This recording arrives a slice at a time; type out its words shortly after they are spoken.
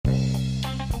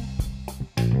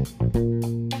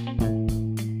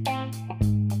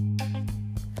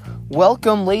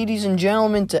Welcome, ladies and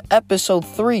gentlemen, to episode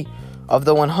 3 of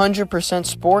the 100%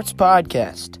 Sports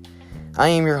Podcast. I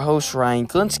am your host, Ryan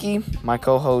Glinsky. My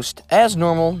co-host, as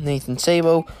normal, Nathan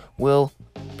Sabo, will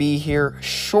be here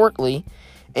shortly.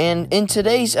 And in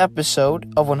today's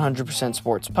episode of 100%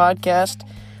 Sports Podcast,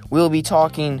 we'll be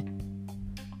talking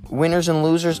winners and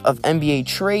losers of NBA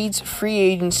trades, free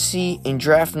agency, and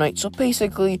draft night. So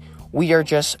basically, we are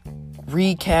just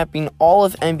recapping all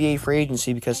of NBA free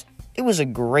agency because it was a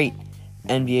great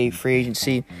NBA free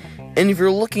agency. And if you're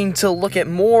looking to look at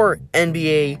more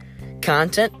NBA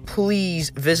content,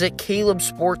 please visit Caleb's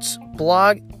Sports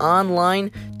Blog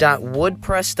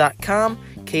online.wordpress.com.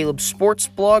 Caleb's Sports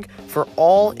Blog for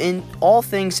all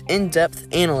things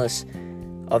in-depth analysis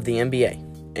of the NBA.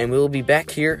 And we will be back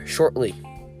here shortly.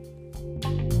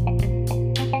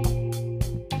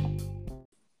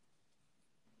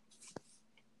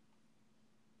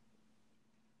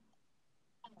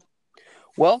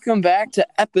 Welcome back to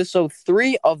episode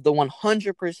 3 of the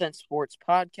 100% Sports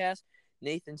Podcast.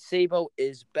 Nathan Sabo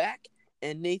is back.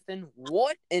 And Nathan,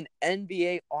 what an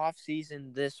NBA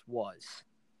offseason this was.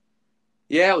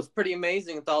 Yeah, it was pretty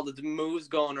amazing with all the moves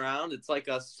going around. It's like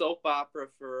a soap opera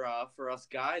for us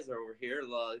guys over here.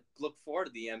 Look forward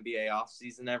to the NBA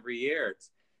offseason every year. It's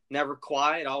never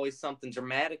quiet, always something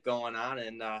dramatic going on,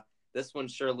 and this one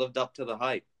sure lived up to the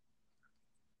hype.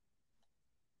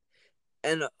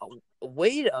 And a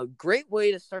great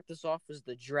way to start this off was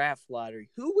the draft lottery.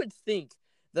 Who would think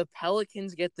the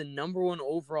Pelicans get the number 1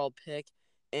 overall pick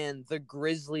and the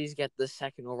Grizzlies get the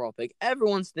 2nd overall pick?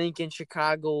 Everyone's thinking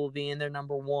Chicago will be in their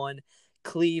number 1,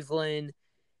 Cleveland,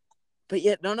 but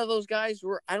yet none of those guys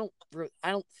were. I don't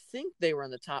think they were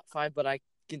in the top 5, but I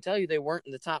can tell you they weren't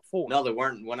in the top 4. No, they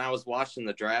weren't. When I was watching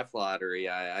the draft lottery,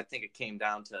 I think it came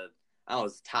down to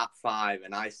was top 5,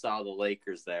 and I saw the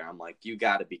Lakers there. I'm like, you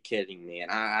got to be kidding me! And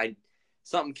I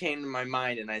something came to my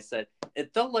mind, and I said,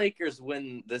 if the Lakers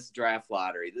win this draft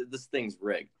lottery, this thing's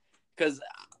rigged. Because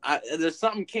there's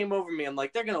something came over me. I'm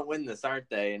like, they're gonna win this, aren't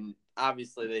they? And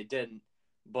obviously they didn't.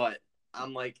 But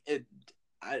I'm like,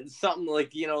 something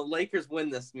like, Lakers win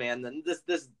this, man. Then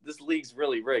this league's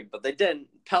really rigged. But they didn't.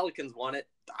 Pelicans won it.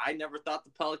 I never thought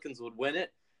the Pelicans would win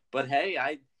it. But hey,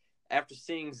 after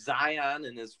seeing Zion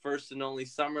in his first and only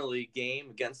summer league game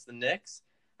against the Knicks,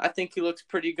 I think he looks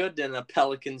pretty good in a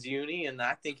Pelicans uni, and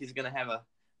I think he's gonna have a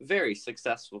very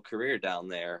successful career down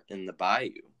there in the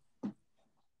Bayou.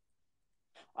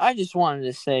 I just wanted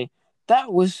to say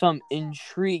that was some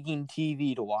intriguing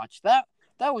TV to watch. That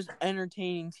was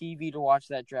entertaining TV to watch,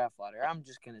 that draft lottery. I'm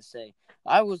just going to say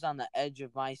I was on the edge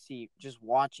of my seat just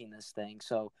watching this thing.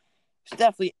 So it's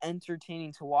definitely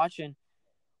entertaining to watch, and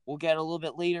we'll get a little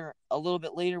bit later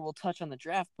we'll touch on the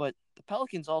draft, but the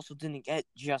Pelicans also didn't get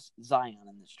just Zion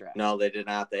in this draft. No, they did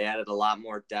not. They added a lot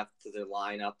more depth to their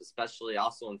lineup, especially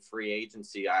also in free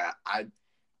agency. A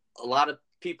lot of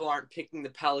people aren't picking the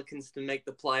Pelicans to make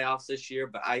the playoffs this year,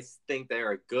 but I think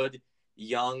they're a good,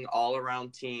 young,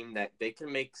 all-around team that they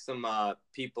can make some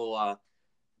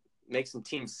make some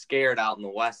teams scared out in the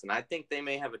West. And I think they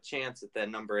may have a chance at that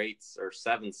number 8 or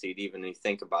 7 seed, even if you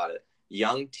think about it.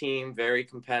 Young team, very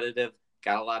competitive,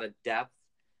 got a lot of depth.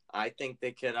 I think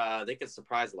they could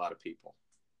surprise a lot of people.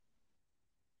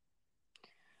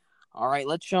 All right,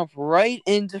 let's jump right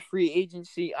into free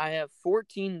agency. I have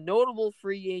 14 notable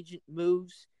free agent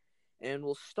moves, and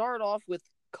we'll start off with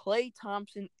Klay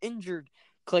Thompson, injured.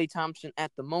 Klay Thompson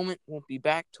at the moment won't be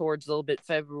back towards a little bit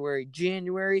February,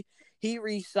 January. He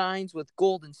re-signs with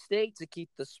Golden State to keep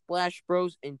the Splash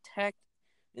Bros intact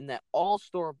in that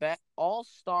all-star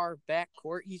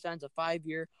backcourt. He signs a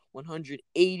 5-year,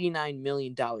 $189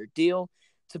 million deal.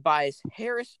 Tobias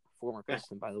Harris, former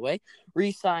Piston, by the way,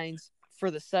 re-signs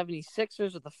for the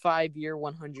 76ers with a 5-year,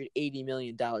 $180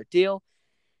 million deal.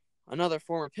 Another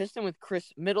former Piston with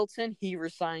Chris Middleton. He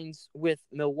resigns with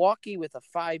Milwaukee with a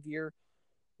 5-year,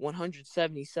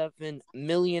 $177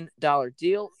 million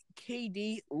deal.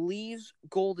 KD leaves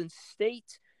Golden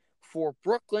State for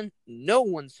Brooklyn. No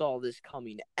one saw this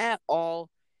coming at all.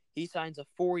 He signs a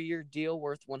 4-year deal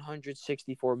worth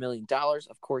 $164 million.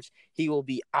 Of course, he will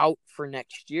be out for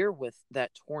next year with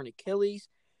that torn Achilles.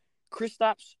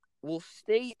 Kristaps will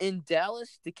stay in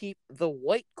Dallas to keep the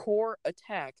white core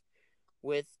attack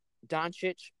with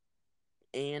Doncic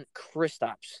and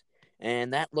Kristaps.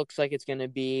 And that looks like it's going to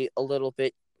be a little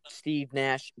bit Steve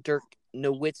Nash, Dirk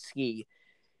Nowitzki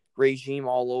regime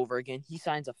all over again. He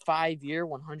signs a 5-year,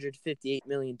 $158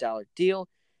 million deal.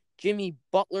 Jimmy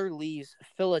Butler leaves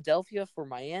Philadelphia for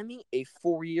Miami, a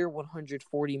 4-year,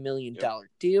 $140 million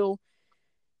deal.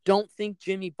 Don't think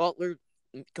Jimmy Butler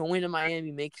going to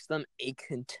Miami makes them a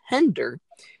contender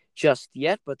just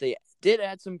yet, but they did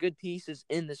add some good pieces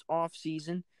in this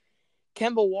offseason.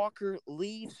 Kemba Walker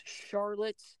leaves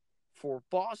Charlotte for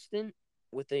Boston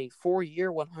with a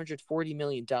 4-year, $140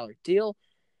 million deal.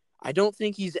 I don't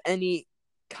think he's any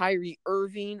Kyrie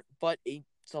Irving, but it's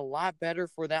a lot better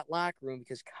for that locker room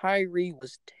because Kyrie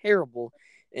was terrible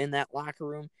in that locker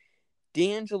room.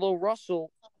 D'Angelo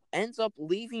Russell ends up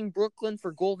leaving Brooklyn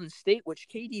for Golden State, which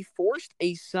KD forced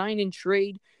a sign and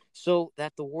trade so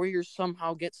that the Warriors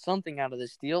somehow get something out of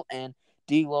this deal. And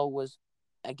D'Lo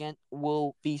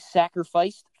will be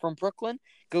sacrificed from Brooklyn,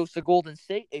 goes to Golden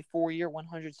State, a 4-year,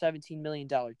 $117 million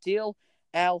deal.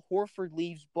 Al Horford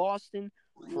leaves Boston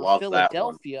for Love that one.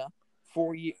 Philadelphia,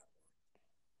 4-year.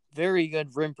 Very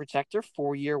good rim protector,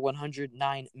 4-year,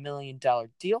 $109 million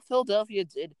deal. Philadelphia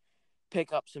did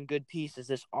pick up some good pieces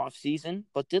this offseason,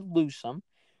 but did lose some.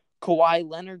 Kawhi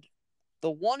Leonard,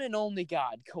 the one and only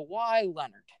God, Kawhi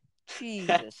Leonard,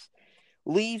 Jesus,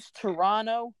 leaves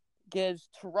Toronto, gives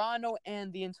Toronto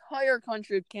and the entire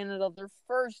country of Canada their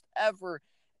first ever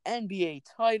NBA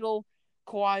title.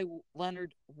 Kawhi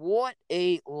Leonard, what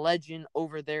a legend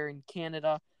over there in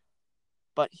Canada.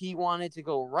 But he wanted to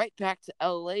go right back to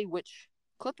LA, which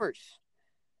Clippers.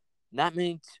 Not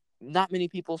many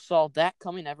people saw that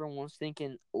coming. Everyone was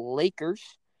thinking Lakers,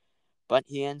 but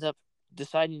he ends up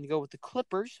deciding to go with the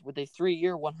Clippers with a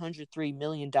 3-year, $103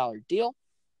 million deal.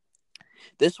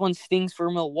 This one stings for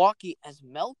Milwaukee as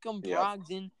Malcolm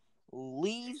Brogdon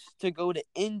leaves to go to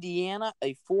Indiana,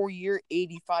 a 4-year,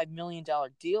 $85 million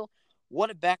deal. What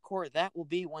a backcourt that will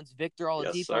be once Victor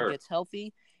Oladipo gets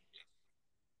healthy.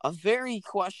 A very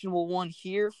questionable one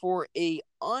here for a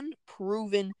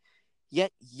unproven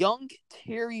yet young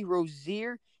Terry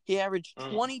Rozier. He averaged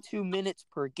 22 minutes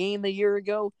per game a year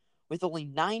ago with only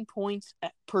 9 points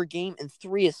per game and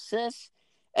 3 assists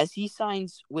as he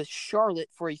signs with Charlotte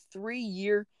for a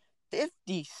 3-year,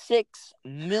 $56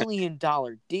 million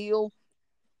deal.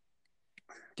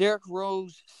 Derrick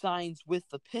Rose signs with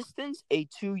the Pistons, a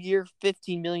 2-year,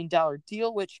 $15 million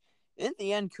deal, which in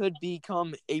the end could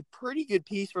become a pretty good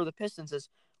piece for the Pistons as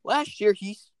last year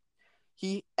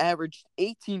he averaged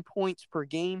 18 points per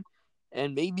game,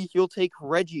 and maybe he'll take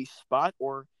Reggie's spot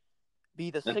or be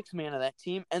the sixth man of that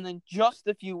team. And then just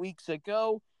a few weeks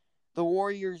ago, the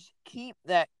Warriors keep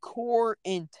that core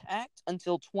intact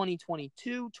until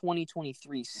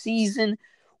 2022-2023 season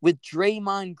with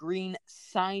Draymond Green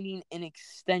signing an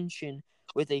extension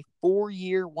with a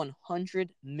 4-year, $100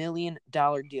 million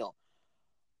deal.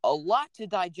 A lot to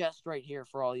digest right here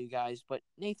for all you guys, but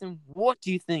Nathan, what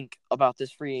do you think about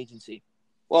this free agency?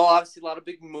 Well, obviously a lot of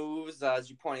big moves, as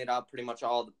you pointed out, pretty much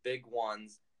all the big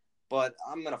ones. But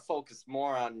I'm going to focus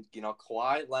more on,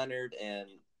 Kawhi Leonard and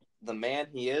the man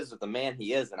he is or the man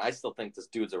he isn't. I still think this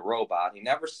dude's a robot. He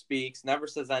never speaks, never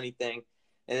says anything.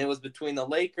 And it was between the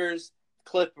Lakers,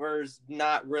 Clippers,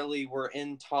 not really were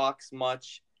in talks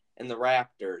much, and the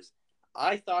Raptors.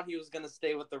 I thought he was going to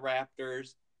stay with the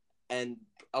Raptors, and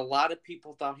a lot of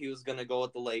people thought he was going to go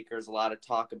with the Lakers. A lot of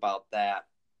talk about that.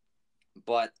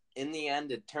 But in the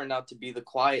end, it turned out to be the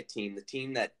quiet team, the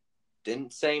team that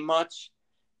didn't say much,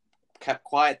 kept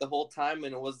quiet the whole time,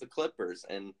 and it was the Clippers.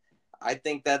 And I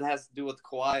think that has to do with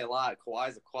Kawhi a lot.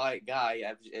 Kawhi's a quiet guy,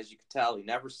 as you can tell. He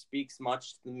never speaks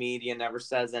much to the media, never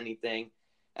says anything.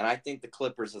 And I think the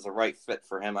Clippers is a right fit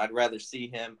for him. I'd rather see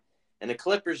him in a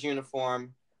Clippers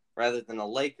uniform rather than a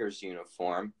Lakers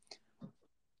uniform.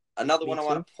 Another one I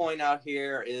want to point out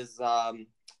here is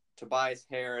Tobias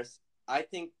Harris. I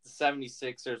think the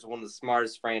 76ers are one of the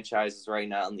smartest franchises right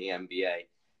now in the NBA.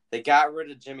 They got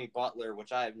rid of Jimmy Butler,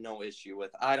 which I have no issue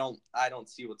with. I don't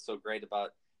see what's so great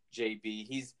about JB.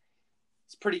 He's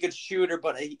a pretty good shooter,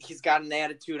 but he's got an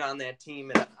attitude on that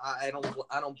team, and I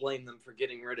don't blame them for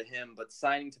getting rid of him. But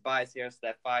signing Tobias Harris,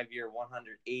 that 5-year,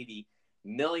 $180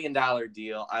 million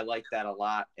deal, I like that a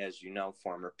lot. As you know,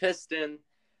 former Piston.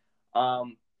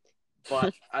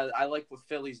 But I like what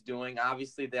Philly's doing.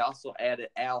 Obviously, they also added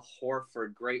Al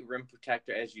Horford, great rim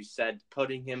protector, as you said,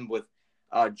 putting him with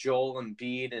Joel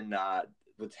Embiid and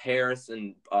with Harris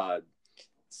and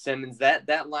Simmons. That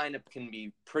lineup can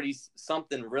be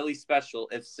something really special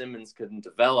if Simmons couldn't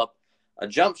develop a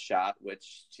jump shot,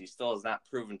 which he still has not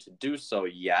proven to do so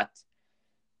yet.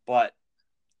 But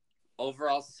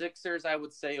overall, Sixers, I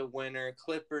would say a winner.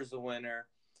 Clippers, a winner.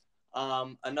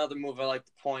 Another move I like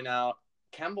to point out,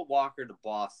 Kemba Walker to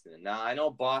Boston. Now, I know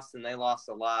Boston, they lost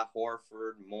a lot.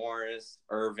 Horford, Morris,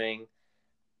 Irving.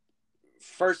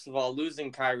 First of all,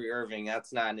 losing Kyrie Irving,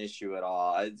 that's not an issue at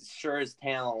all. It's sure is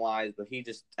talent-wise, but he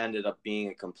just ended up being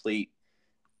a complete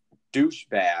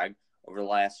douchebag over the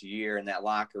last year in that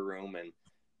locker room. And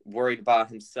worried about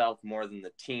himself more than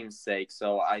the team's sake.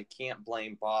 So I can't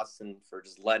blame Boston for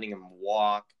just letting him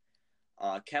walk.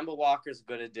 Kemba Walker's a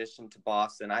good addition to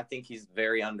Boston. I think he's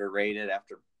very underrated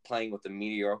after playing with the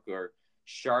mediocre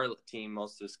Charlotte team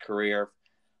most of his career.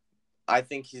 I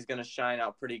think he's going to shine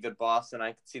out pretty good Boston.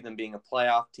 I could see them being a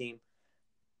playoff team.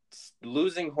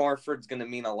 Losing Horford's going to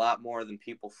mean a lot more than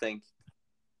people think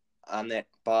on that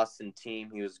Boston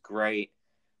team. He was great.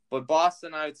 But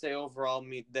Boston, I would say overall,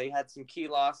 they had some key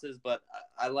losses, but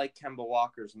I like Kemba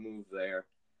Walker's move there.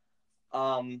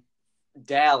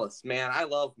 Dallas, man, I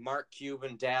love Mark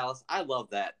Cuban, Dallas. I love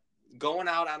that. Going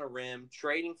out on a rim,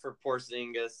 trading for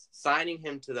Porzingis, signing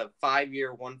him to the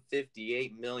 5-year,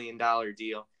 $158 million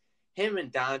deal. Him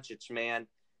and Doncic, man,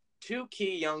 two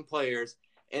key young players.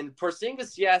 And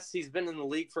Porzingis, yes, he's been in the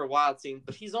league for a while, it seems,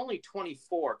 but he's only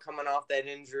 24 coming off that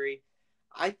injury.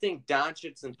 I think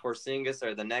Doncic and Porzingis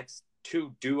are the next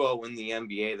two duo in the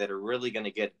NBA that are really going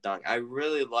to get done. I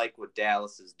really like what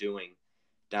Dallas is doing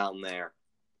down there.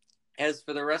 As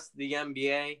for the rest of the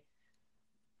NBA,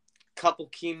 couple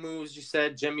key moves you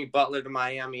said. Jimmy Butler to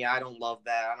Miami. I don't love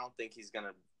that. I don't think he's going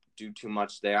to do too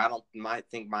much there. I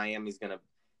think Miami's going to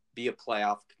be a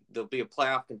playoff. They'll be a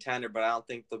playoff contender, but I don't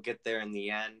think they'll get there in the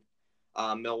end.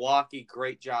 Milwaukee,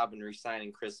 great job in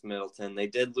re-signing Chris Middleton. They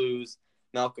did lose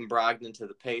Malcolm Brogdon to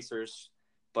the Pacers,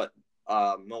 but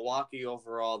Milwaukee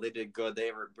overall, they did good.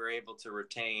 They were able to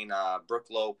retain Brook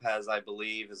Lopez, I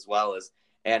believe, as well as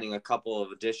adding a couple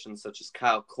of additions such as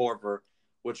Kyle Korver,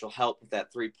 which will help with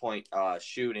that three-point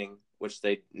shooting, which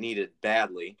they needed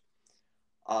badly.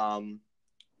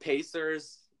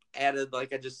 Pacers added,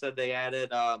 like I just said, they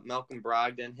added Malcolm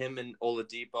Brogdon, him and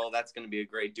Oladipo. That's going to be a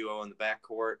great duo in the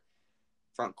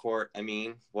front court. I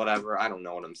mean, whatever. I don't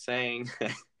know what I'm saying.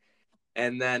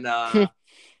 And then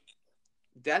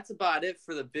that's about it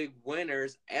for the big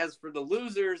winners. As for the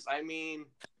losers, I mean,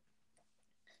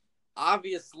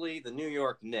 obviously the New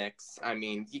York Knicks. I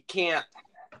mean, you can't –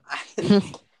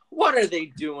 what are they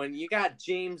doing? You got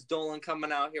James Dolan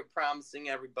coming out here promising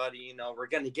everybody, we're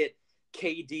going to get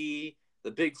KD,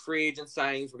 the big free agent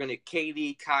signings. We're going to get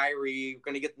KD, Kyrie. We're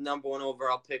going to get the number 1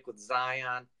 overall pick with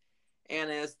Zion. And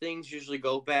as things usually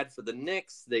go bad for the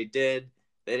Knicks, they did.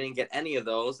 They didn't get any of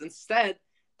those. Instead,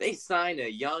 they signed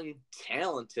a young,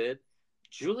 talented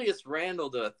Julius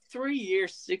Randle to a 3-year,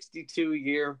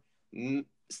 $62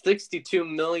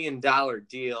 million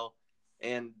deal.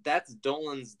 And that's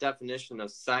Dolan's definition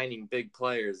of signing big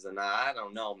players. And I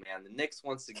don't know, man. The Knicks,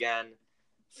 once again,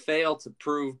 failed to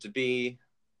prove to be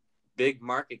big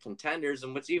market contenders.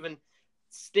 And what's even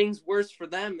stings worse for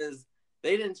them is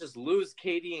they didn't just lose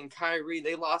KD and Kyrie.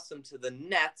 They lost them to the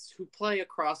Nets, who play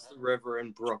across the river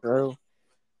in Brooklyn. True.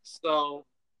 So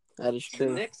that is true.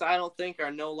 The Knicks, I don't think,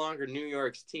 are no longer New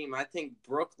York's team. I think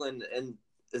Brooklyn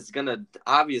is going to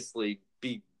obviously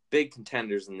be big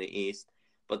contenders in the East.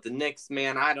 But the Knicks,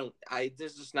 man,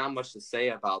 there's just not much to say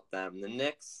about them. The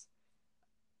Knicks,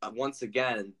 once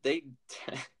again,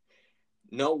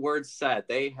 no words said.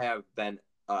 They have been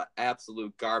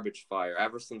absolute garbage fire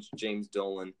ever since James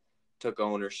Dolan took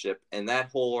ownership, and that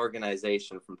whole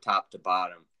organization from top to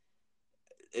bottom,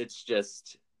 it's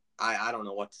just, I don't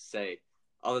know what to say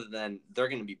other than they're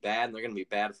going to be bad, and they're going to be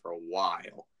bad for a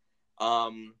while.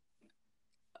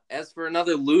 As for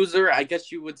another loser, I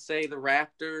guess you would say the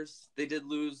Raptors. They did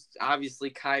lose, obviously,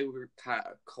 Kyrie.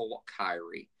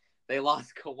 They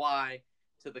lost Kawhi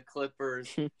to the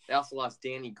Clippers. They also lost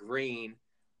Danny Green.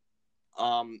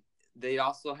 They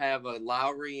also have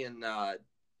Lowry and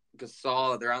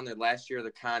Gasol. They're on their last year of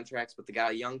their contracts, but they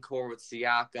got a young core with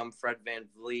Siakam, Fred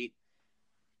VanVleet.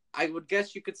 I would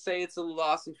guess you could say it's a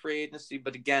loss in free agency,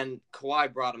 but again,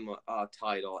 Kawhi brought him a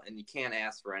title, and you can't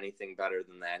ask for anything better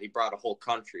than that. He brought a whole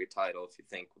country a title, if you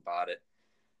think about it.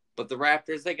 But the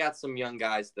Raptors, they got some young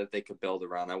guys that they could build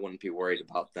around. I wouldn't be worried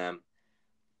about them.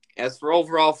 As for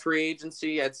overall free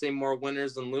agency, I'd say more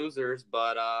winners than losers,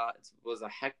 but it was a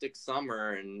hectic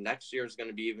summer, and next year is going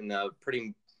to be even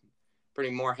pretty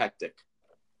more hectic.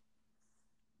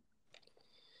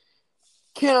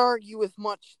 Can't argue with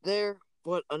much there,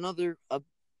 but another a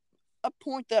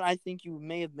point that I think you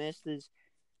may have missed is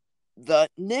the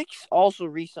Knicks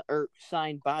also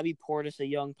signed Bobby Portis, a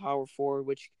young power forward,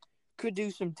 which could do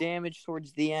some damage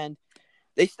towards the end.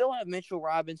 They still have Mitchell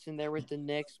Robinson there with the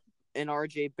Knicks and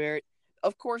R.J. Barrett.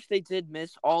 Of course, they did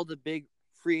miss all the big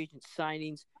free agent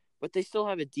signings, but they still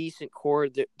have a decent core.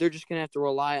 They're just going to have to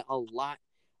rely a lot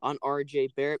on R.J.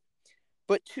 Barrett.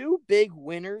 But two big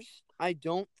winners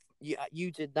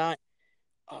you did not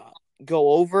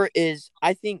go over is,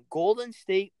 I think, Golden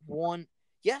State won.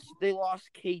 Yes, they lost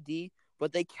KD,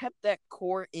 but they kept that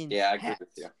core intact. Yeah, I agree with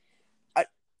you.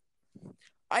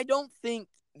 I don't think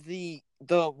the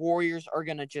Warriors are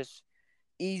gonna just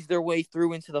ease their way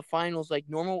through into the finals like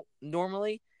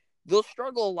normally. They'll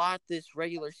struggle a lot this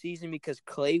regular season because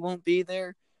Clay won't be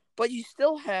there, but you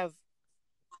still have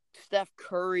Steph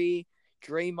Curry,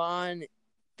 Draymond.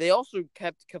 They also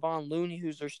kept Kevon Looney,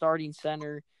 who's their starting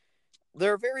center.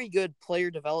 They're a very good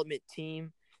player development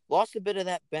team. Lost a bit of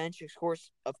that bench,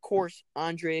 of course,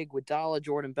 Andre Iguodala,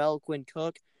 Jordan Bell, Quinn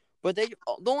Cook. But the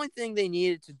only thing they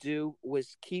needed to do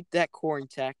was keep that core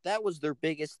intact. That was their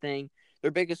biggest thing,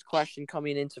 their biggest question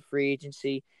coming into free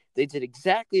agency. They did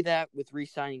exactly that with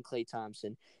re-signing Klay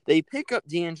Thompson. They pick up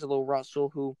D'Angelo Russell,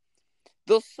 who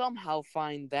they'll somehow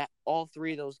find that all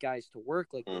three of those guys to work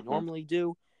like they normally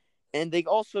do. And they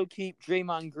also keep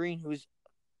Draymond Green, who's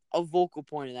a vocal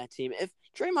point of that team. If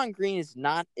Draymond Green is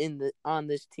not on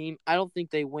this team, I don't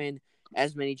think they win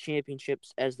as many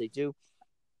championships as they do.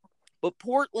 But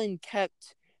Portland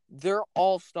kept their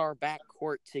all-star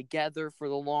backcourt together for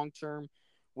the long term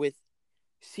with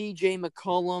CJ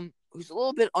McCollum, who's a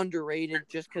little bit underrated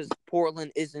just because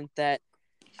Portland isn't that,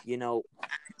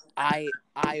 eye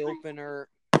opener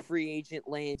free agent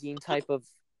landing type of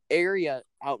area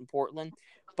out in Portland.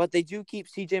 But they do keep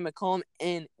CJ McCollum,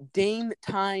 and Dame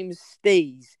time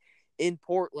stays in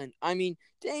Portland. I mean,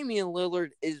 Damian Lillard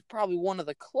is probably one of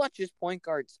the clutchest point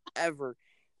guards ever.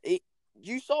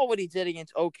 You saw what he did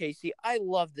against OKC. I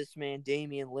love this man,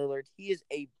 Damian Lillard. He is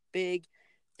a big,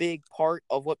 big part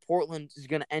of what Portland is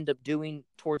going to end up doing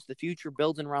towards the future,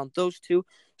 building around those two.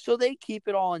 So they keep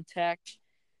it all intact.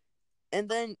 And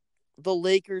then the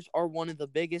Lakers are one of the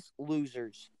biggest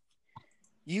losers.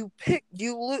 You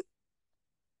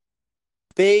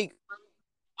big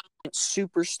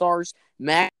superstars,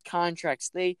 max contracts.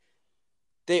 They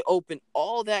opened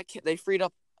all that. They freed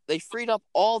up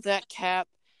all that cap.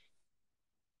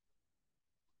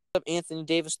 Anthony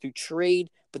Davis through trade,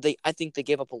 but I think they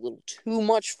gave up a little too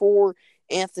much for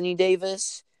Anthony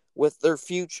Davis with their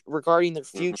future regarding their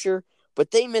future.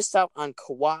 But they missed out on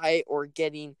Kawhi or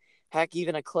getting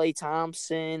even a Klay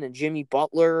Thompson and Jimmy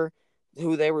Butler,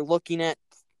 who they were looking at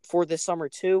for this summer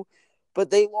too. But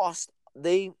they lost.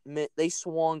 They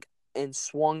swung and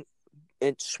swung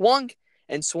and swung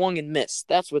and swung and missed.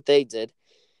 That's what they did.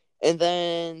 And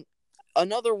then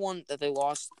another one that they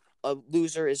lost, a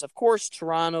loser, is of course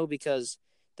Toronto because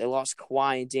they lost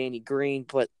Kawhi and Danny Green,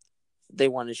 but they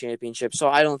won a championship. So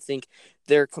I don't think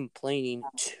they're complaining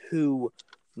too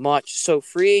much. So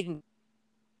free agent,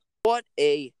 what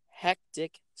a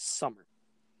hectic summer.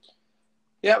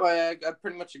 Yeah, I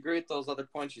pretty much agree with those other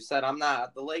points you said. I'm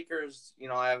not the Lakers.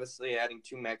 Obviously adding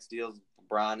two max deals,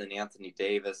 LeBron and Anthony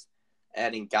Davis,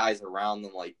 adding guys around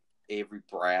them like Avery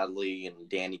Bradley and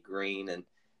Danny Green, and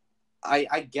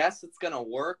I guess it's gonna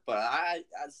work. But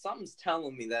something's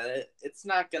telling me that it's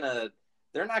not gonna.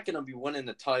 They're not gonna be winning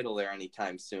the title there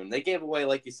anytime soon. They gave away,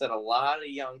 like you said, a lot of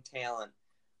young talent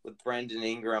with Brendan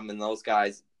Ingram and those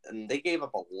guys, and they gave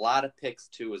up a lot of picks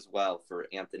too as well for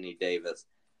Anthony Davis.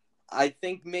 I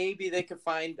think maybe they could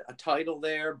find a title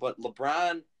there, but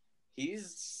LeBron,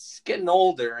 he's getting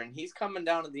older and he's coming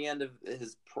down to the end of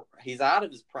he's out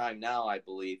of his prime now, I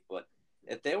believe. But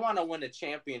if they want to win a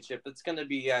championship, it's going to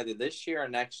be either this year or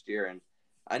next year. And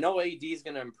I know AD is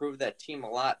going to improve that team a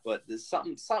lot, but there's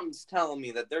something's telling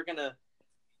me that they're going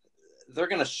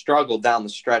to struggle down the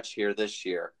stretch here this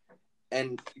year.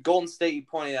 And Golden State, you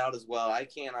pointed out as well. I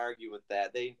can't argue with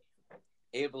that. They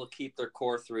able to keep their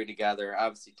core three together.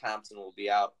 Obviously, Thompson will be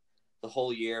out the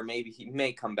whole year. Maybe he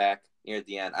may come back near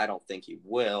the end. I don't think he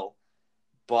will.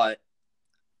 But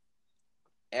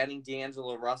adding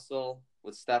D'Angelo Russell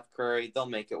with Steph Curry, they'll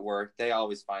make it work. They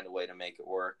always find a way to make it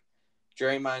work.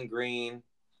 Draymond Green,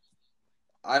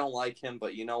 I don't like him,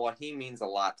 but you know what? He means a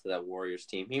lot to that Warriors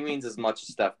team. He means as much as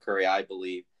Steph Curry, I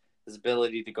believe. His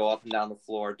ability to go up and down the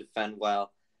floor, defend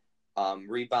well,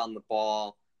 rebound the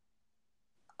ball.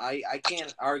 I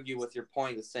can't argue with your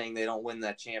point of saying they don't win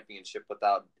that championship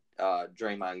without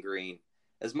Draymond Green.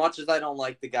 As much as I don't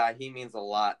like the guy, he means a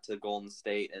lot to Golden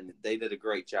State, and they did a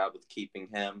great job with keeping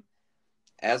him.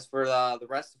 As for the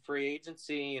rest of free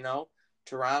agency,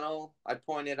 Toronto, I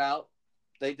pointed out,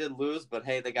 they did lose, but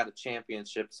hey, they got a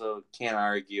championship, so can't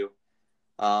argue.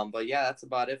 But yeah, that's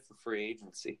about it for free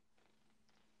agency.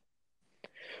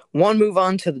 Want to move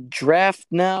on to the draft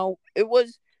now.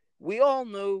 We all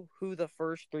know who the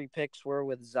first three picks were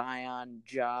with Zion,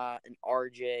 Ja, and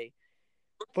RJ.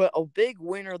 But a big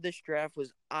winner of this draft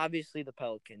was obviously the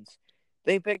Pelicans.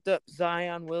 They picked up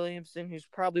Zion Williamson, who's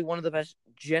probably one of the best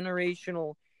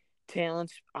generational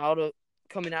talents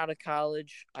coming out of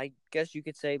college. I guess you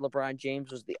could say LeBron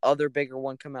James was the other bigger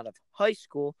one coming out of high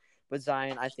school, but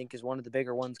Zion, I think, is one of the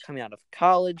bigger ones coming out of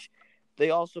college. They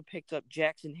also picked up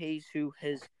Jackson Hayes, who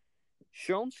has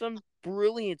shown some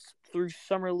brilliance through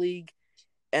summer league.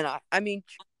 And I mean,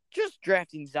 just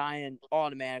drafting Zion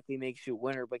automatically makes you a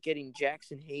winner, but getting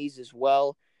Jackson Hayes as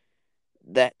well,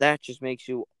 that just makes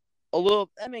you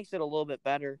that makes it a little bit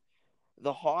better.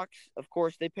 The Hawks, of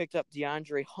course, they picked up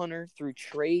DeAndre Hunter through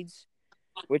trades,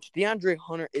 which DeAndre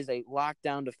Hunter is a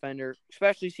lockdown defender,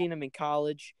 especially seeing him in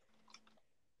college.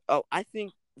 Oh, I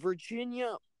think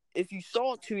Virginia, if you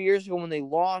saw it 2 years ago when they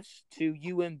lost to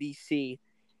UMBC,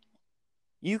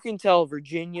 you can tell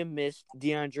Virginia missed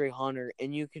DeAndre Hunter,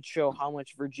 and you could show how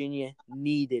much Virginia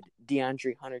needed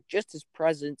DeAndre Hunter. Just his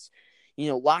presence,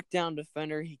 lockdown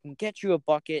defender, he can get you a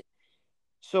bucket.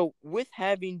 So with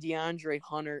having DeAndre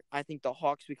Hunter, I think the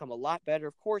Hawks become a lot better.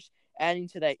 Of course, adding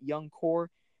to that young core,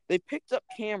 they picked up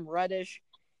Cam Reddish.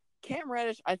 Cam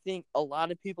Reddish, I think a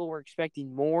lot of people were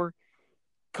expecting more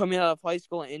coming out of high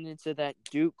school and into that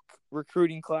Duke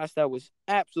recruiting class that was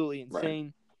absolutely insane.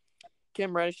 Right.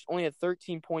 Cam Reddish only had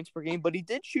 13 points per game, but he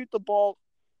did shoot the ball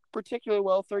particularly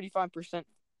well, 35%,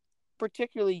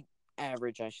 particularly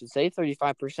average, I should say,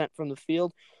 35% from the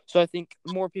field. So I think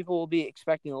more people will be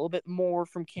expecting a little bit more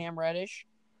from Cam Reddish.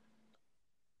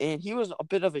 And he was a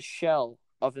bit of a shell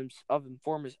of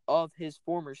his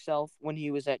former self when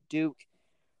he was at Duke.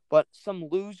 But some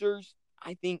losers,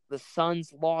 I think the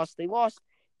Suns lost. They lost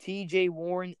T.J.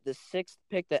 Warren, the 6th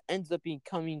pick that ends up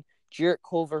becoming Jarrett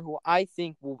Culver, who I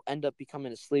think will end up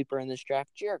becoming a sleeper in this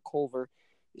draft. Jarrett Culver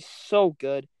is so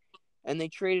good. And they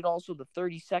traded also the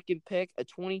 32nd pick, a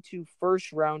 22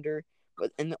 first-rounder.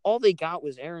 And all they got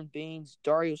was Aaron Baines,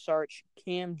 Dario Saric,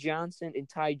 Cam Johnson, and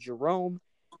Ty Jerome.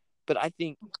 But I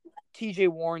think T.J.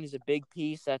 Warren is a big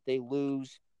piece that they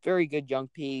lose. Very good young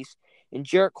piece. And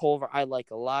Jarrett Culver I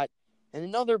like a lot. And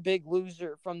another big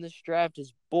loser from this draft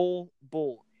is Bull.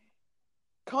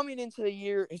 Coming into the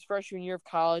year, his freshman year of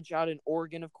college out in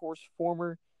Oregon, of course,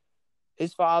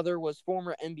 his father was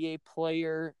former NBA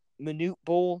player Manute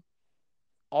Bol.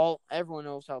 Everyone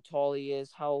knows how tall he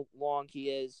is, how long he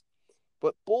is.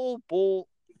 But Bull,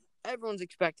 everyone's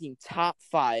expecting top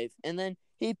 5. And then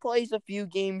he plays a few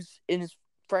games in his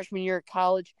freshman year at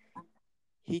college.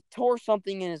 He tore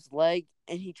something in his leg,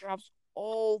 and he drops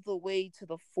all the way to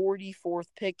the 44th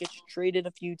pick. Gets traded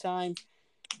a few times.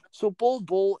 So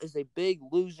Bull is a big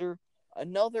loser.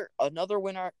 Another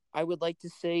winner I would like to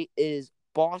say is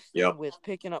Boston with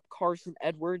picking up Carson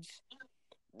Edwards.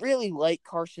 Really like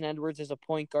Carson Edwards as a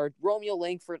point guard. Romeo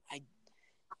Langford,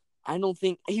 I don't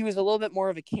think he was a little bit more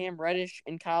of a Cam Reddish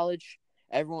in college.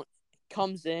 Everyone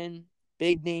comes in,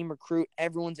 big name recruit.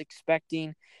 Everyone's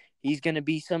expecting he's going to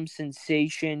be some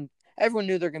sensation. Everyone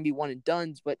knew they're going to be one and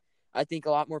dones, but I think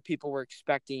a lot more people were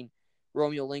expecting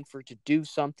Romeo Langford to do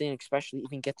something, especially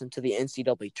even get them to the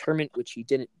NCAA tournament, which he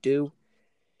didn't do.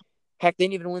 Heck, they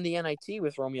didn't even win the NIT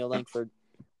with Romeo Langford.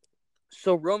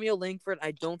 So Romeo Langford,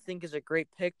 I don't think is a great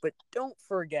pick, but don't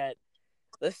forget,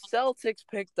 the Celtics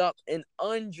picked up an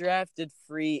undrafted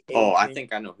free agent. Oh, I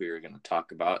think I know who you're going to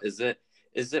talk about. Is it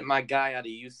my guy out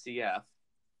of UCF?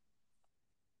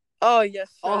 Oh, yes,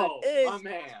 sir. Oh, it is my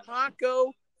man.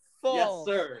 Taco Falls.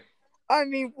 Yes, sir. I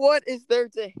mean, what is there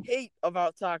to hate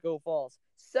about Taco Falls?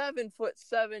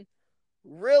 7'7",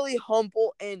 really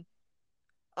humble, and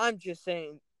I'm just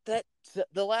saying that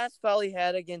the last foul he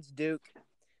had against Duke,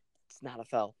 it's not a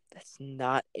foul. That's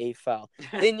not a foul.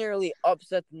 They nearly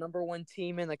upset the number 1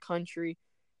 team in the country,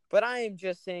 but I am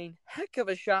just saying, heck of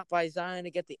a shot by Zion to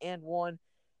get the and one,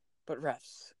 but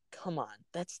refs, come on,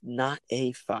 that's not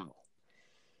a foul.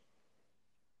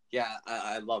 Yeah,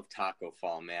 I love Taco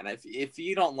Fall, man. If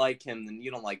you don't like him, then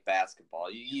you don't like basketball.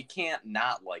 You can't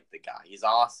not like the guy. He's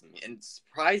awesome and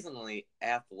surprisingly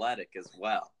athletic as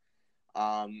well.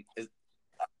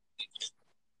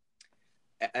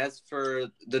 As for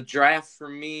the draft, for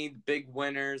me, big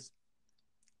winners,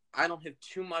 I don't have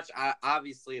too much.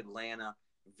 Obviously, Atlanta,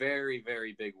 very,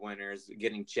 very big winners.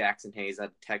 Getting Jackson Hayes out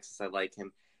of Texas, I like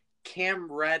him.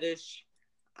 Cam Reddish,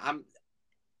 a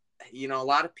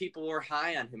lot of people were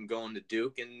high on him going to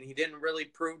Duke, and he didn't really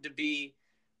prove to be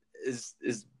as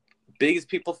big as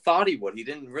people thought he would. He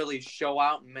didn't really show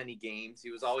out in many games.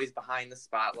 He was always behind the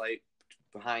spotlight,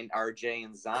 behind RJ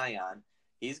and Zion.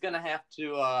 He's going to have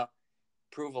to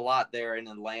prove a lot there in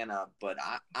Atlanta, but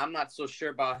I'm not so sure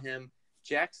about him.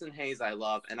 Jackson Hayes I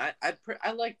love, and I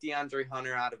like DeAndre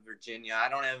Hunter out of Virginia. I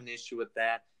don't have an issue with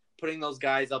that. Putting those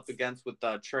guys up against with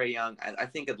Trae Young, I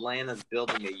think Atlanta's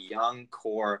building a young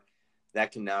core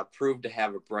that can prove to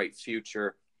have a bright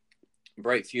future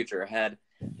ahead.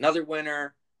 Another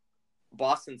winner,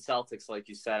 Boston Celtics, like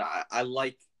you said. I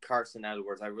like Carson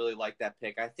Edwards. I really like that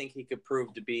pick. I think he could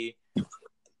prove to be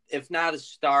if not a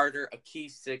starter, a key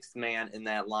sixth man in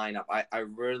that lineup. I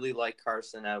really like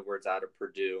Carson Edwards out of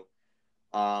Purdue.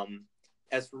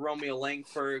 As for Romeo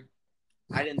Langford,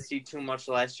 I didn't see too much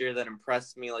last year that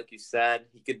impressed me. Like you said,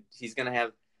 he's going to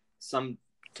have some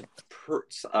to prove.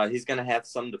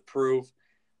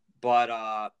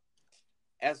 But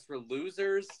as for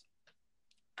losers,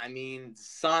 I mean,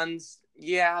 Suns.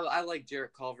 Yeah, I like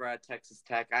Jarrett Culver at Texas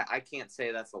Tech. I can't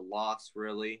say that's a loss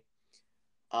really.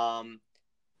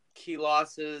 Key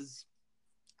losses.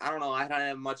 I don't know. I don't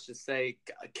have much to say.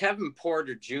 Kevin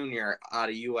Porter Jr. out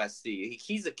of USC.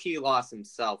 He's a key loss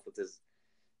himself with his,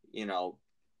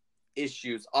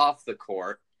 issues off the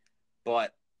court.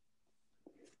 But,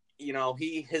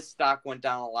 his stock went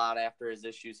down a lot after his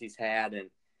issues he's had. And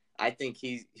I think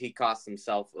he cost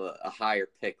himself a higher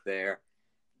pick there.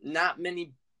 Not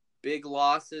many big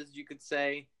losses, you could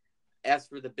say. As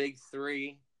for the big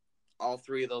three, all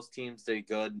three of those teams did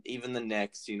good. Even the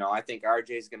Knicks, I think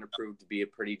RJ is going to prove to be a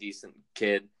pretty decent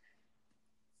kid.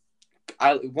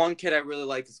 One kid I really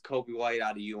like is Kobe White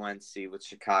out of UNC with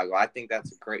Chicago. I think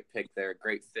that's a great pick there, a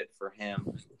great fit for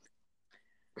him.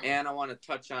 And I want to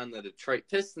touch on the Detroit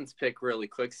Pistons pick really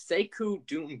quick. Sekou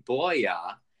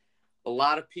Doumbouya. A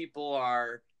lot of people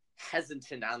are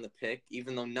hesitant on the pick,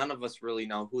 even though none of us really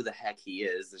know who the heck he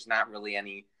is. There's not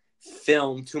really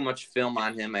too much film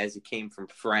on him as he came from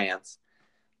France.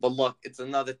 But look, it's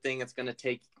another thing that's going to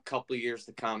take a couple of years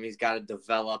to come. He's got to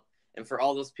develop. And for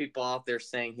all those people out there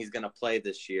saying he's going to play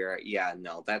this year, yeah,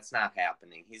 no, that's not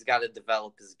happening. He's got to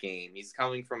develop his game. He's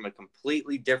coming from a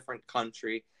completely different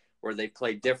country where they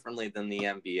play differently than the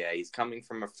NBA. He's coming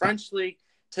from a French league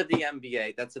to the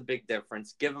NBA. That's a big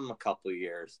difference. Give him a couple of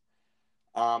years.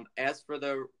 As for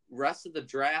the rest of the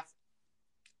draft,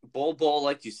 Bol,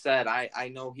 like you said,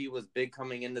 I know he was big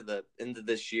coming into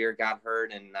this year, got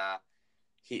hurt, and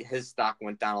his stock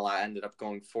went down a lot. Ended up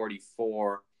going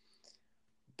 44.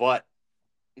 But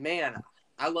man,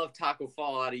 I love Taco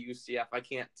Fall out of UCF. I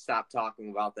can't stop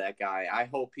talking about that guy. I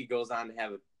hope he goes on to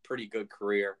have a pretty good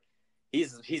career.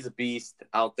 He's a beast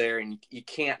out there, and you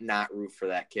can't not root for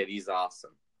that kid. He's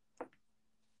awesome.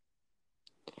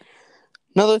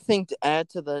 Another thing to add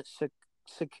to the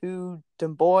Sekou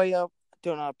Doumbouya,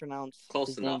 do not pronounce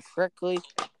his name correctly,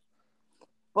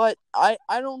 but I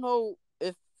don't know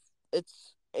if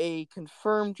it's a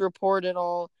confirmed report at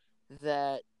all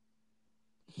that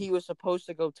he was supposed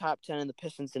to go top 10 and the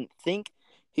Pistons didn't think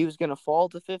he was going to fall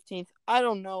to 15th. I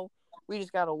don't know. We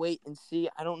just got to wait and see.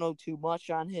 I don't know too much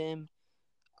on him.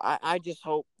 I just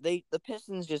hope the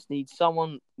Pistons just need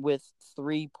someone with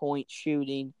 3-point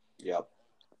shooting. Yep.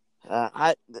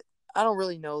 I don't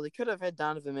really know. They could have had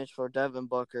Donovan Mitchell or Devin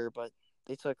Booker, but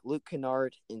they took Luke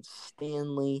Kennard and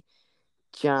Stanley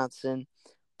Johnson.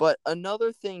 But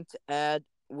another thing to add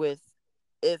with,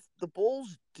 if the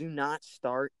Bulls do not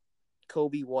start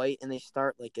Kobe White and they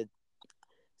start like a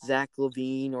Zach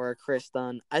LaVine or a Chris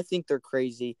Dunn, I think they're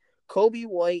crazy. Kobe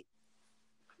White,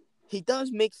 he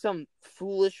does make some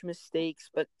foolish mistakes,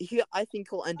 but I think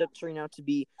he'll end up turning out to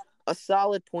be a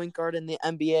solid point guard in the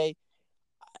NBA.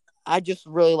 I just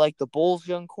really like the Bulls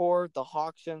young core, the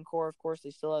Hawks young core. Of course,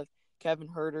 they still have Kevin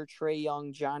Huerter, Trae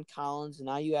Young, John Collins, and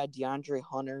now you add DeAndre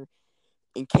Hunter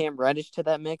and Cam Reddish to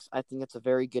that mix. I think it's a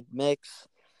very good mix.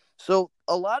 So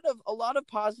a lot of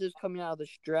positives coming out of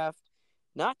this draft.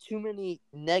 Not too many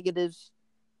negatives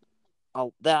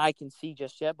that I can see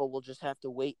just yet, but we'll just have to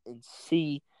wait and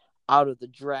see out of the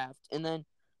draft. And then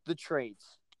the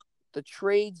trades. The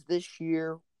trades this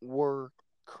year were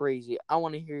crazy. I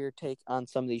want to hear your take on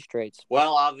some of these trades.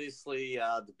 Well, obviously,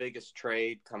 the biggest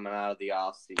trade coming out of the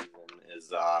offseason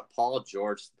is Paul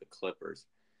George to the Clippers.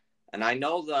 And I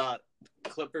know the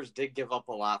Clippers did give up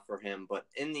a lot for him, but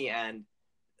in the end,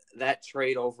 that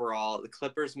trade overall, the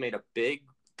Clippers made a big,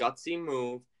 gutsy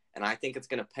move, and I think it's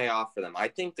going to pay off for them. I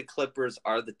think the Clippers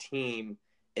are the team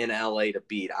in LA to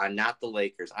beat, not the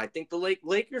Lakers. I think the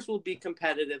Lakers will be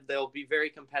competitive. They'll be very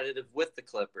competitive with the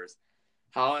Clippers.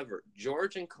 However,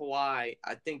 George and Kawhi,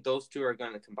 I think those two are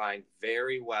going to combine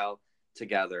very well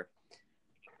together.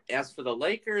 As for the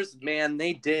Lakers, man,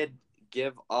 they did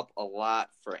give up a lot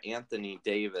for Anthony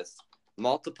Davis.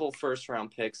 Multiple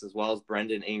first-round picks, as well as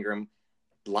Brendan Ingram,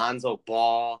 Lonzo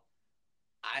Ball.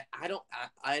 I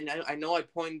know I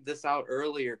pointed this out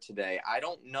earlier today. I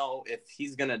don't know if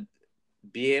he's going to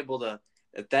be able to,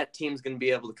 if that team's going to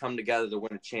be able to come together to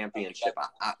win a championship.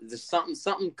 There's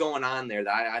something going on there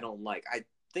that I don't like. I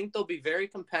think they'll be very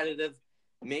competitive,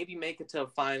 maybe make it to a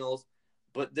finals,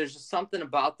 but there's just something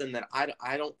about them that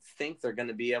I don't think they're going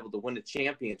to be able to win a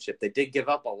championship. They did give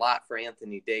up a lot for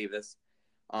Anthony Davis.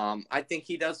 I think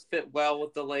he does fit well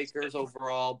with the Lakers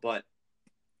overall, but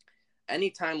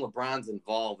anytime LeBron's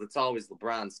involved, it's always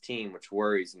LeBron's team, which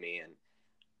worries me. And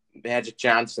Magic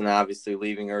Johnson obviously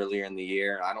leaving earlier in the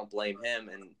year. I don't blame him.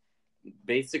 And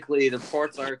basically the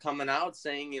reports are coming out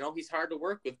saying, he's hard to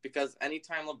work with because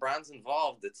anytime LeBron's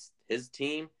involved, it's his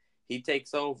team. He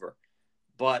takes over.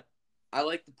 But I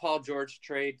like the Paul George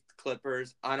trade,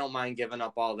 Clippers. I don't mind giving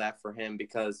up all that for him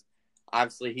because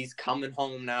obviously he's coming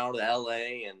home now to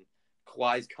LA and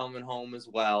Kawhi's coming home as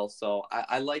well. So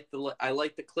I like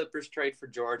the Clippers trade for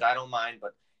George. I don't mind,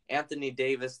 but Anthony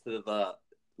Davis to the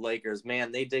Lakers,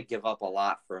 man, they did give up a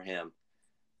lot for him.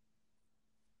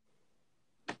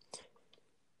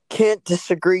 Can't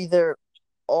disagree there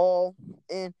all.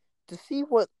 And to see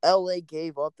what LA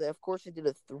gave up, of course they did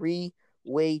a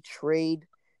 3-way trade.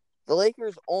 The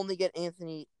Lakers only get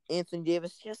Anthony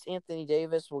Davis. Yes, Anthony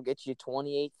Davis will get you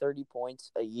 28, 30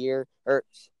 points a year.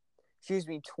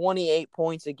 28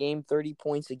 points a game, 30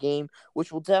 points a game,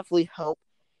 which will definitely help.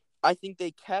 I think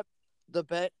they kept the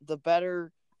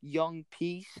better young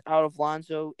piece out of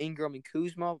Lonzo, Ingram, and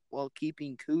Kuzma while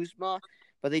keeping Kuzma.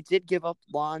 But they did give up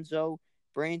Lonzo,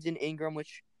 Brandon Ingram,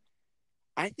 which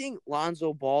I think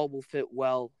Lonzo Ball will fit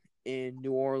well in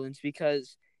New Orleans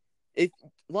because if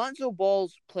Lonzo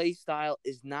Ball's play style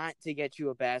is not to get you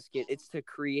a basket, it's to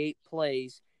create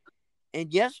plays.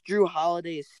 And yes, Drew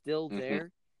Holiday is still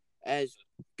there as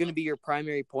going to be your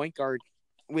primary point guard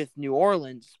with New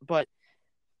Orleans, but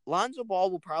Lonzo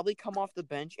Ball will probably come off the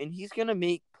bench and he's going to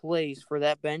make plays for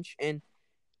that bench. And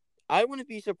I wouldn't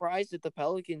be surprised if the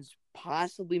Pelicans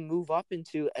possibly move up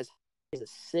into as high as a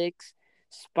 6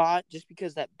 spot just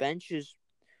because that bench is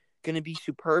going to be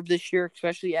superb this year,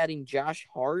 especially adding Josh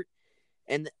Hart.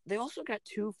 And they also got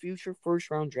 2 future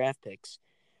first-round draft picks.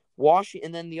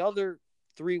 And then the other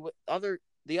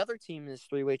team in this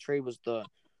 3-way trade was the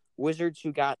Wizards,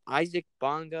 who got Isaac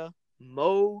Bonga,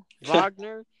 Mo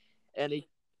Wagner, and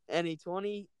a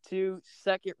 22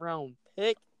 second-round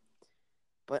pick.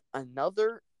 But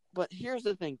here's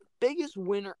the thing. Biggest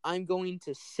winner I'm going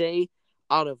to say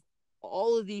out of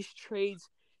all of these trades,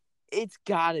 it's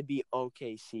got to be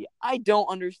OKC. I don't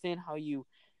understand how you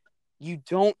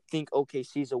don't think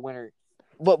OKC is a winner.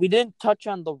 But we didn't touch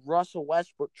on the Russell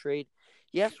Westbrook trade.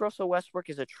 Yes, Russell Westbrook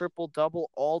is a triple-double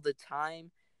all the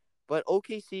time. But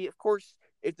OKC, of course,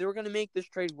 if they were going to make this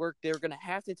trade work, they were going to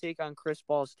have to take on Chris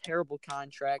Paul's terrible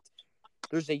contract.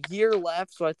 There's a year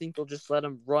left, so I think they'll just let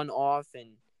him run off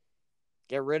and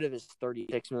get rid of his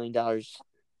 $36 million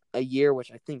a year,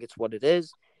 which I think it's what it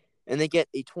is. And they get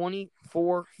a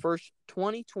 2024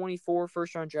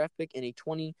 first-round draft pick and a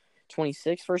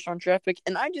 2026 first-round draft pick.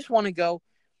 And I just want to go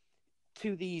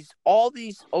to all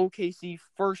these OKC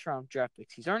first-round draft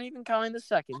picks. These aren't even counting the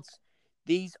seconds.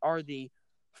 These are the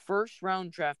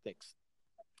first-round draft picks.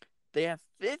 They have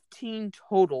 15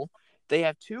 total. They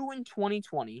have 2 in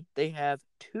 2020. They have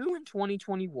 2 in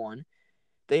 2021.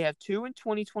 They have 2 in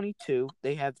 2022.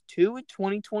 They have 2 in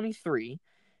 2023.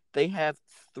 They have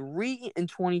 3 in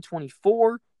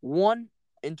 2024, 1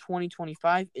 in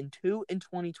 2025, and 2 in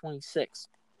 2026.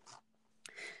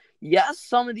 Yes,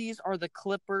 some of these are the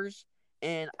Clippers,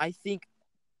 and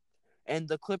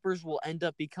the Clippers will end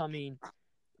up becoming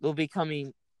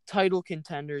title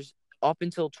contenders up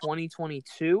until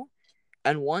 2022.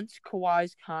 And once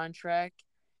Kawhi's contract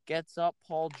gets up,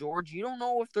 Paul George, you don't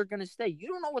know if they're going to stay. You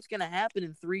don't know what's going to happen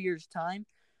in 3 years' time.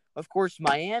 Of course,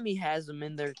 Miami has them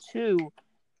in there too,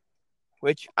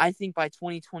 which I think by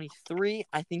 2023,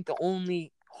 I think the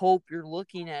only hope you're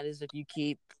looking at is if you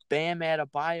keep Bam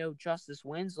Adebayo, Justice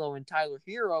Winslow, and Tyler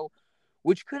Hero,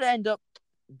 which could end up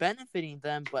benefiting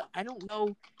them, but I don't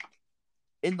know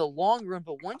in the long run.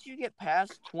 But once you get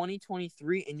past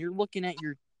 2023 and you're looking at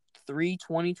your 3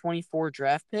 2024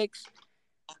 draft picks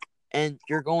and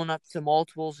you're going up to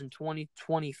multiples in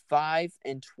 2025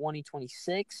 and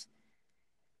 2026,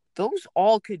 those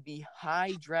all could be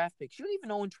high draft picks. You don't even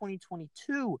know in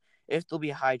 2022 if they'll be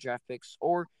high draft picks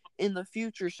or in the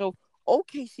future. So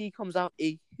OKC comes out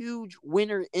a huge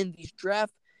winner in these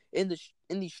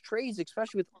these trades,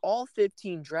 especially with all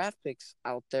 15 draft picks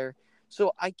out there.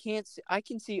 So I can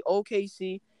see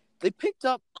OKC. They picked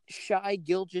up Shai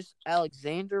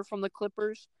Gilgeous-Alexander from the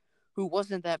Clippers, who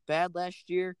wasn't that bad last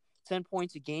year. 10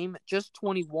 points a game, just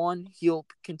 21. He'll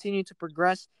continue to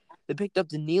progress. They picked up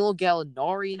Danilo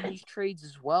Gallinari in these trades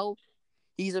as well.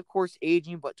 He's, of course,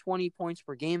 aging, but 20 points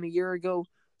per game a year ago.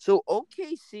 So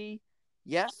OKC,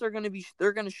 yes, they're going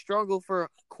to struggle for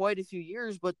quite a few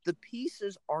years, but the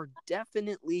pieces are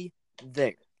definitely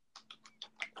there.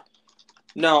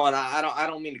 No, and I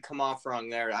don't mean to come off wrong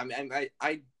there.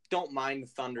 I don't mind the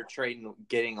Thunder trading,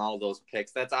 getting all those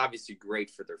picks. That's obviously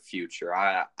great for their future.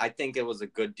 I think it was a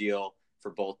good deal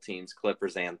for both teams,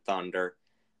 Clippers and Thunder.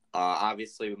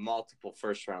 Obviously, with multiple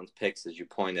first-round picks, as you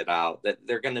pointed out, that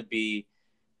they're going to be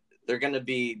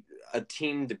a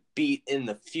team to beat in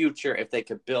the future if they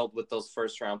could build with those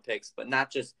first-round picks, but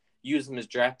not just use them as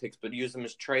draft picks, but use them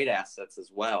as trade assets as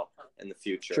well in the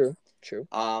future. True.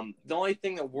 The only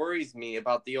thing that worries me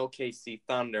about the OKC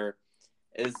Thunder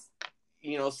is,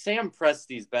 Sam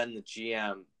Presti's been the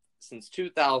GM since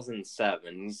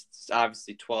 2007. He's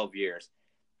obviously 12 years.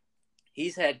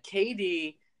 He's had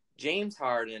KD, James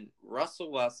Harden,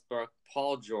 Russell Westbrook,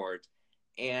 Paul George,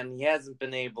 and he hasn't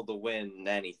been able to win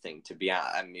anything, to be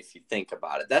honest. I mean, if you think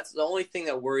about it, that's the only thing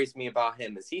that worries me about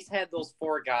him is he's had those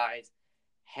four guys,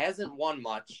 hasn't won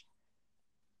much.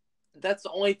 That's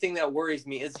the only thing that worries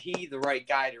me. Is he the right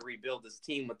guy to rebuild this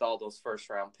team with all those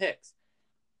first-round picks?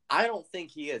 I don't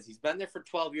think he is. He's been there for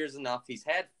 12 years enough. He's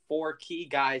had four key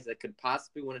guys that could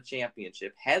possibly win a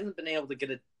championship. Hasn't been able to get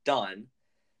it done,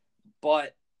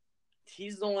 but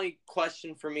he's the only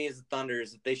question for me as the Thunder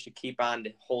is if they should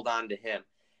hold on to him.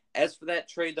 As for that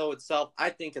trade, though, itself, I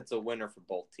think it's a winner for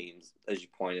both teams, as you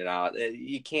pointed out.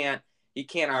 You can't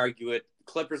argue it.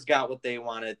 Clippers got what they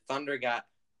wanted. Thunder got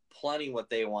plenty what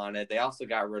they wanted. They also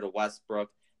got rid of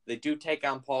Westbrook. They do take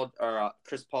on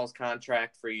Chris Paul's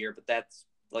contract for a year, but that's,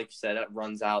 like you said, it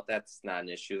runs out. That's not an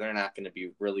issue. They're not going to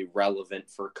be really relevant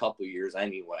for a couple years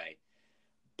anyway.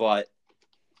 But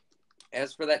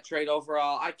as for that trade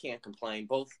overall, I can't complain.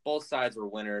 Both sides were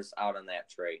winners out on that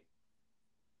trade.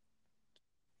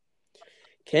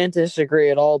 Can't disagree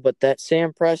at all, but that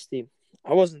Sam Presti,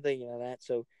 I wasn't thinking of that,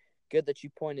 so good that you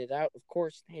pointed out. Of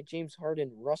course, they had James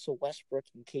Harden, Russell Westbrook,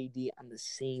 and KD on the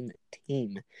same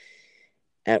team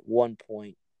at one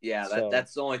point. Yeah,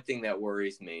 that's the only thing that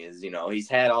worries me is, he's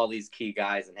had all these key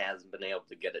guys and hasn't been able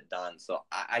to get it done. So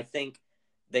I think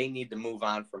they need to move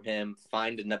on from him,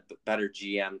 find a better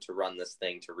GM to run this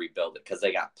thing to rebuild it because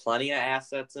they got plenty of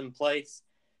assets in place.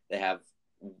 They have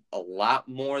a lot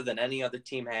more than any other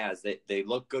team has. They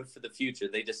look good for the future.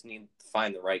 They just need to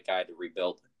find the right guy to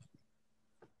rebuild it.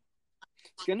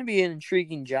 It's going to be an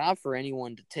intriguing job for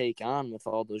anyone to take on with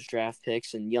all those draft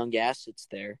picks and young assets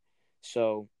there.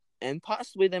 So, and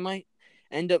possibly they might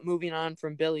end up moving on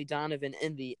from Billy Donovan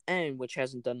in the end, which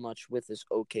hasn't done much with this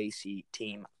OKC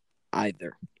team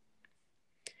either.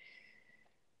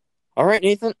 All right,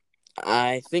 Nathan,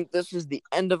 I think this is the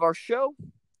end of our show,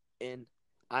 and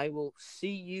I will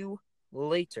see you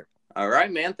later. All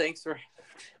right, man. Thanks for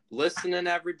listening,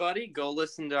 everybody. Go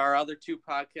listen to our other two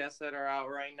podcasts that are out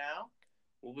right now.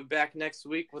 We'll be back next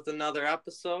week with another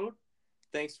episode.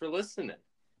 Thanks for listening.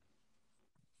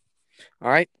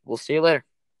 All right. We'll see you later.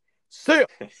 See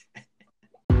ya.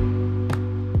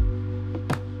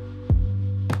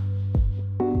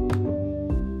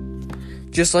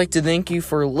 Just like to thank you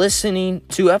for listening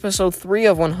to episode 3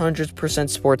 of 100%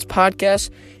 Sports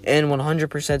Podcast and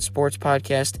 100% Sports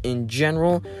Podcast in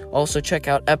general. Also check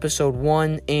out episode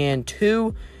 1 and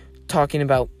 2 talking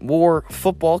about war,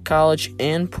 football, college,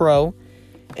 and pro.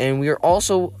 And we are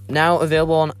also now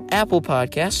available on Apple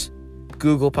Podcasts,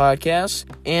 Google Podcasts,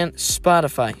 and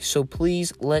Spotify. So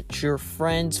please let your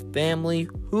friends, family,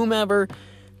 whomever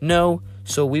know.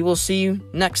 So we will see you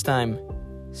next time.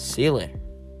 See you later.